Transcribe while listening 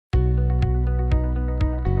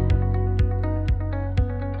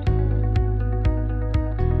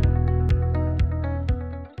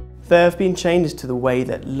There have been changes to the way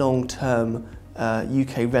that long-term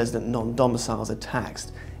UK resident non-domiciles are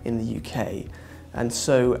taxed in the UK. And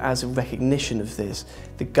so, as a recognition of this,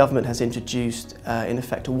 the government has introduced, in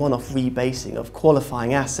effect, a one-off rebasing of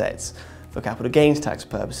qualifying assets for capital gains tax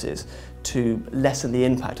purposes to lessen the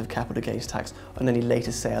impact of capital gains tax on any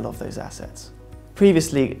later sale of those assets.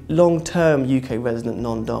 Previously, long-term UK resident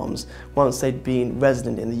non-doms, once they'd been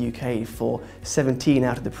resident in the UK for 17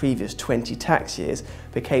 out of the previous 20 tax years,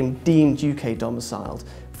 became deemed UK domiciled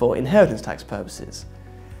for inheritance tax purposes.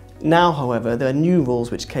 Now, however, there are new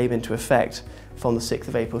rules which came into effect from the 6th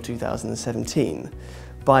of April 2017,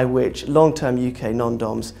 by which long-term UK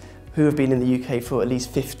non-doms who have been in the UK for at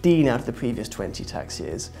least 15 out of the previous 20 tax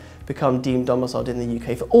years become deemed domiciled in the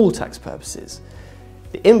UK for all tax purposes.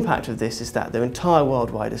 The impact of this is that their entire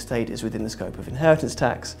worldwide estate is within the scope of inheritance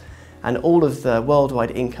tax, and all of the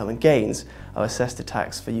worldwide income and gains are assessed to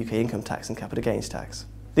tax for UK income tax and capital gains tax.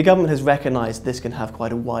 The government has recognised this can have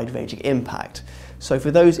quite a wide-ranging impact. So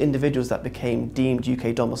for those individuals that became deemed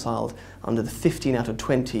UK domiciled under the 15 out of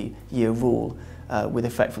 20 year rule with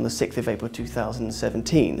effect from the 6th of April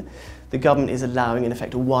 2017, the government is allowing in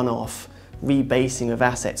effect a one-off rebasing of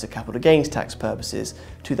assets for capital gains tax purposes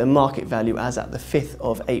to their market value as at the 5th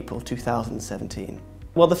of April 2017.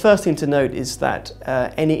 Well, the first thing to note is that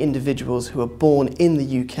any individuals who are born in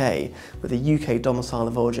the UK with a UK domicile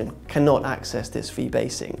of origin cannot access this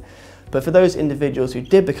rebasing. But for those individuals who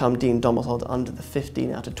did become deemed domiciled under the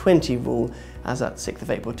 15 out of 20 rule as at 6th of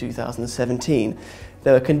April 2017,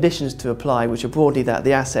 there are conditions to apply which are broadly that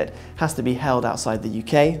the asset has to be held outside the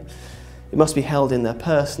UK, it must be held in their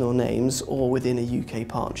personal names or within a UK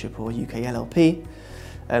partnership or UK LLP.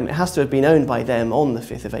 It has to have been owned by them on the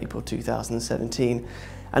 5th of April 2017,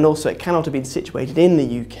 and also it cannot have been situated in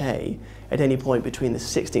the UK at any point between the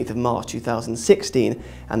 16th of March 2016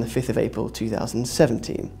 and the 5th of April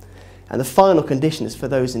 2017. And the final condition is for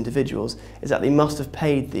those individuals is that they must have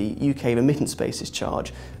paid the UK remittance basis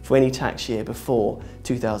charge for any tax year before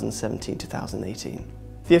 2017-2018.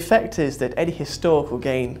 The effect is that any historical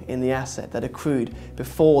gain in the asset that accrued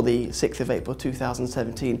before the 6th of April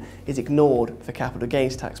 2017 is ignored for capital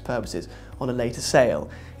gains tax purposes on a later sale.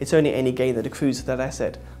 It's only any gain that accrues to that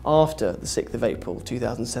asset after the 6th of April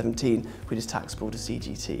 2017 which is taxable to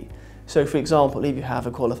CGT. So, for example, if you have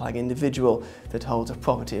a qualifying individual that holds a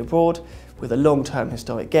property abroad with a long-term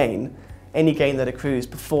historic gain, any gain that accrues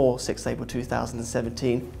before 6th April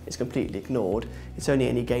 2017 is completely ignored. It's only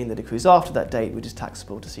any gain that accrues after that date which is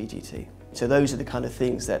taxable to CGT. So those are the kind of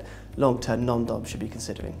things that long-term non-doms should be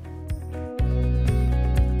considering.